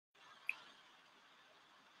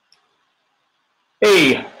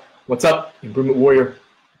Hey, what's up? Improvement Warrior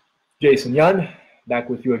Jason Yun,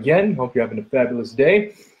 back with you again. Hope you're having a fabulous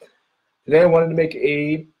day. Today I wanted to make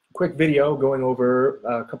a quick video going over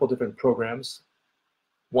a couple different programs.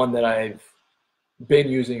 One that I've been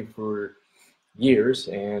using for years,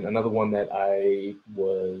 and another one that I've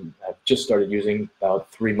just started using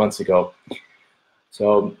about 3 months ago.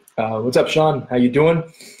 So, what's up, Sean? How you doing?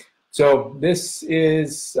 So this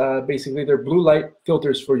is basically they're blue light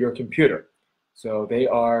filters for your computer. So they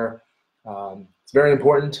are, it's very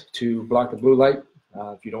important to block the blue light.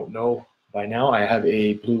 If you don't know by now, I have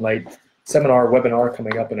a blue light webinar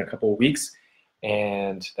coming up in a couple of weeks,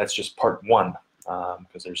 and that's just part one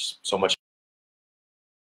because there's so much.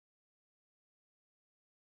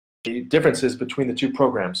 The differences between the two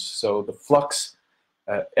programs. So the Flux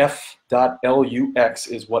F.lux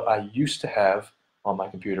is what I used to have on my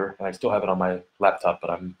computer, and I still have it on my laptop, but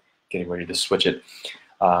I'm getting ready to switch it.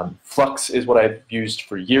 Flux is what I've used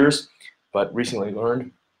for years, but recently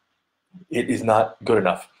learned it is not good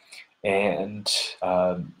enough. And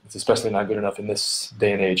it's especially not good enough in this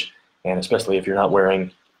day and age, and especially if you're not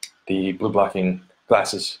wearing the blue blocking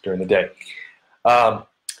glasses during the day,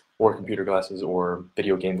 or computer glasses or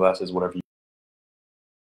video game glasses, whatever you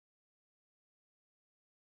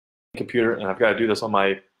computer. And I've got to do this on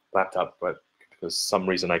my laptop, but because some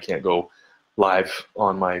reason I can't go live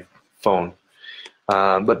on my phone.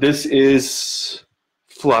 But this is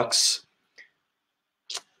Flux.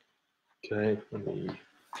 Okay, let me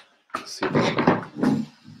see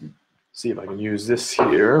if I can use this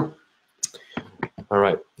here. All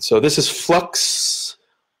right, so this is Flux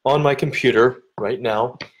on my computer right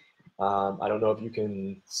now. I don't know if you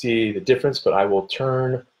can see the difference, but I will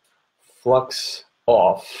turn Flux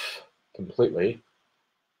off completely.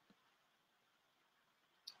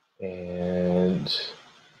 And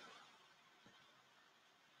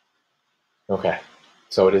okay,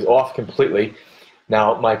 so it is off completely.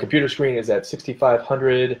 Now my computer screen is at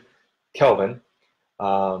 6500 Kelvin.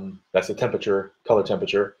 That's the temperature, color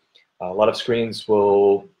temperature. A lot of screens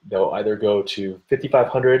they'll either go to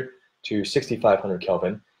 5500 to 6500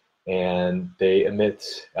 Kelvin, and they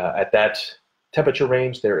emit at that temperature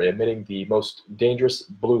range. They're emitting the most dangerous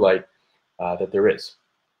blue light that there is.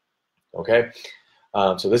 Okay,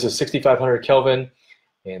 so this is 6500 Kelvin,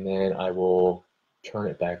 and then I will turn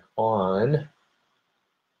it back on.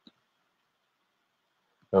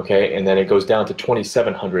 Okay, and then it goes down to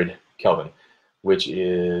 2700 Kelvin, which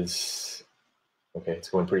is, okay, it's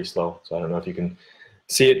going pretty slow, so I don't know if you can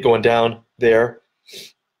see it going down there.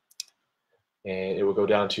 And it will go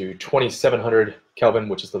down to 2700 Kelvin,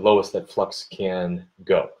 which is the lowest that Flux can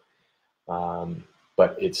go.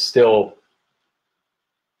 But it's still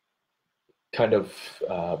kind of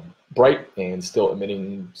bright and still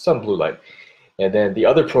emitting some blue light. And then the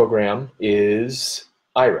other program is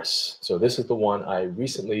Iris. So this is the one I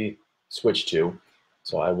recently switched to.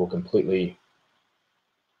 So I will completely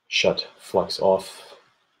shut Flux off,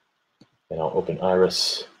 and I'll open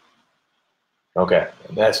Iris. Okay,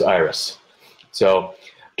 and that's Iris. So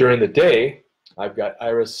during the day, I've got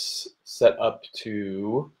Iris set up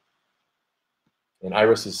to, and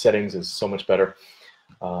Iris's settings is so much better.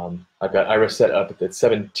 I've got Iris set up at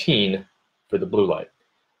 17 for the blue light,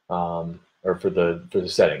 or for the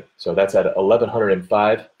setting. So that's at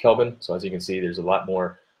 1105 Kelvin. So as you can see, there's a lot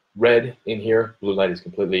more red in here. Blue light is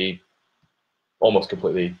almost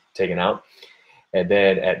completely taken out. And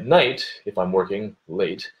then at night, if I'm working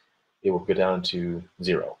late, it will go down to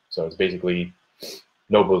 0. So it's basically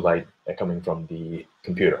no blue light coming from the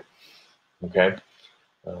computer. Okay,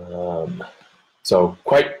 so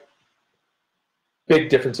quite big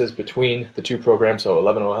differences between the two programs. So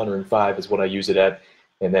 1105 is what I use it at,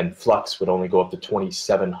 and then Flux would only go up to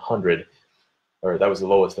 2700, or that was the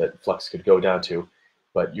lowest that Flux could go down to.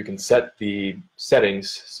 But you can set the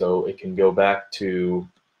settings so it can go back to,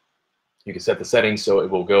 you can set the settings so it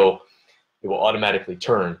will automatically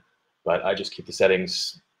turn, but I just keep the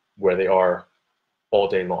settings where they are all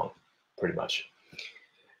day long, pretty much.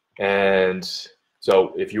 And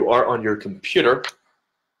so if you are on your computer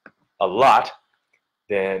a lot,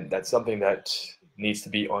 then that's something that needs to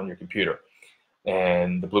be on your computer.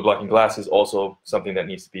 And the blue blocking glass is also something that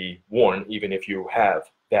needs to be worn, even if you have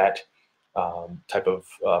that type of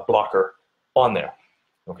blocker on there.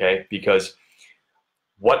 Okay, because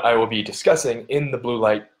what I will be discussing in the blue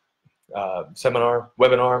light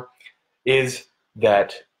webinar is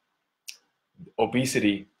that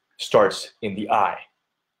obesity starts in the eye.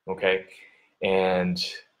 Okay, and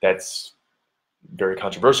that's very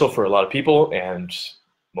controversial for a lot of people, and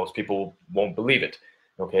most people won't believe it.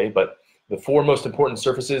 Okay, but the 4 most important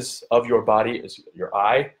surfaces of your body is your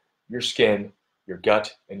eye, your skin, your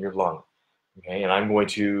gut, and your lung. Okay, and I'm going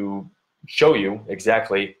to show you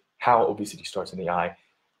exactly how obesity starts in the eye,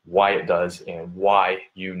 why it does, and why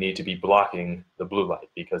you need to be blocking the blue light,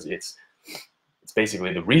 because it's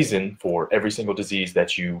basically the reason for every single disease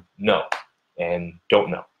that you know and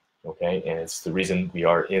don't know. Okay, and it's the reason we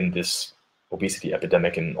are in this obesity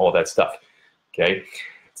epidemic and all that stuff. Okay,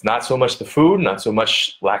 it's not so much the food, not so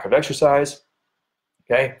much lack of exercise.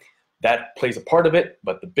 Okay, that plays a part of it,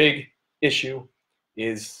 but the big issue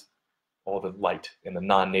is all the light and the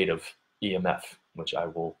non-native EMF, which I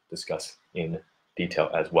will discuss in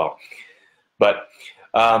detail as well. But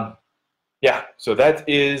yeah, so that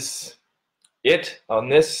is it on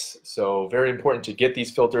this. So very important to get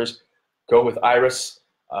these filters. Go with Iris.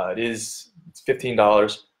 It's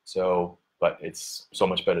 $15. So, but it's so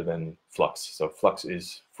much better than Flux. So Flux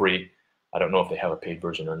is free. I don't know if they have a paid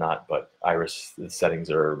version or not, but Iris, the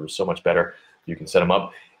settings are so much better. You can set them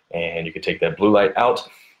up, and you can take that blue light out.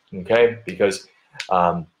 Okay, because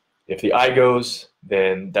if the eye goes,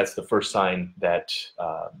 then that's the first sign that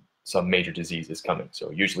some major disease is coming.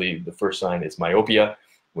 So usually the first sign is myopia,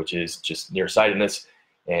 which is just nearsightedness,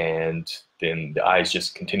 and then the eyes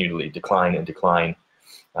just continually decline and decline.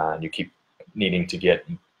 You keep needing to get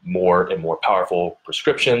more and more powerful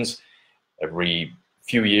prescriptions every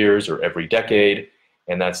few years or every decade,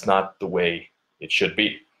 and that's not the way it should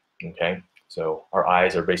be. Okay, so our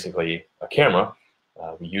eyes are basically a camera.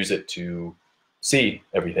 We use it to see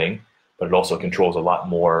everything, but it also controls a lot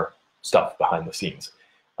more stuff behind the scenes.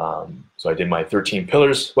 So I did my 13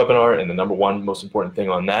 pillars webinar, and the number one most important thing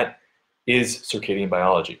on that is circadian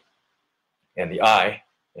biology. And the eye,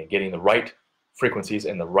 and getting the right frequencies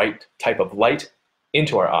and the right type of light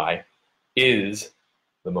into our eye is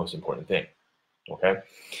the most important thing. Okay,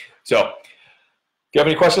 so if you have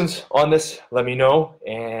any questions on this, let me know,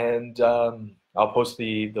 and I'll post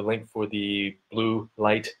the link for the blue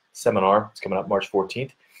light seminar. It's coming up March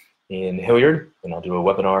 14th in Hilliard, and I'll do a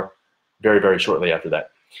webinar very, very shortly after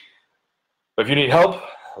that. But if you need help,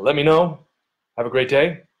 let me know. Have a great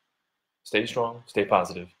day. Stay strong, stay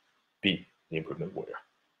positive, be the improvement warrior.